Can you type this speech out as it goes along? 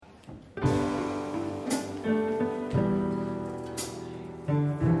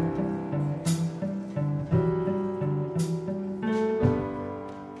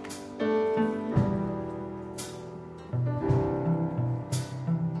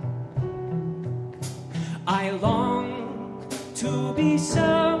I long to be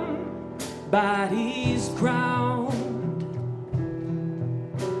somebody's ground,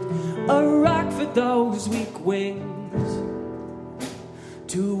 a rock for those weak wings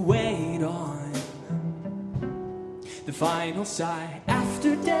to wait on, the final sigh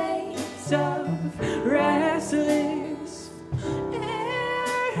after days of restless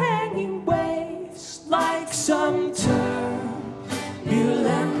air, hanging waves like some turbulent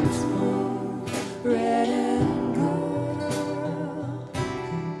moon, red and gold,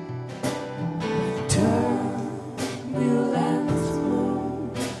 turbulent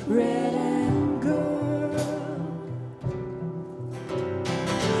moon, red and gold,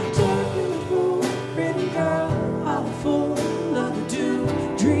 turbulent moon, red and gold, all full of dew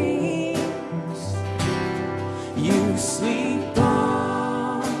dreams you sleep on.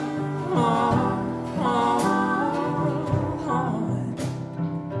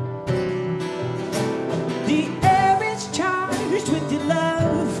 The air is charged with your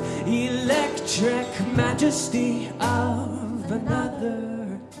love, electric majesty of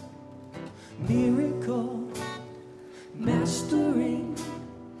another miracle, mastering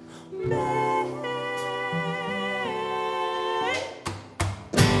man.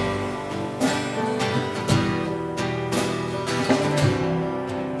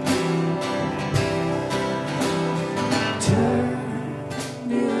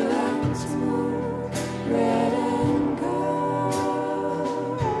 Turbulent moon, red and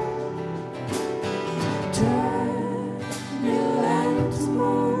gold, turbulent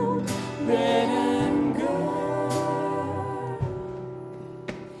moon, red and gold.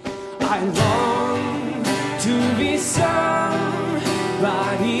 I long to be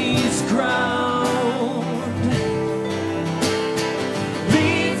somebody's ground,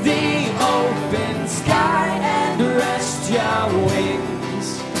 leave the open sky and rest your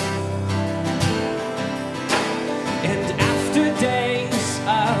wings, and after days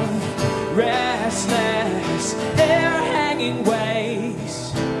of restless air, hanging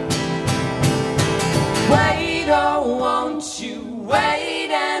waves, wait, oh won't you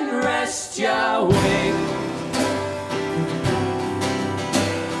wait and rest your wings.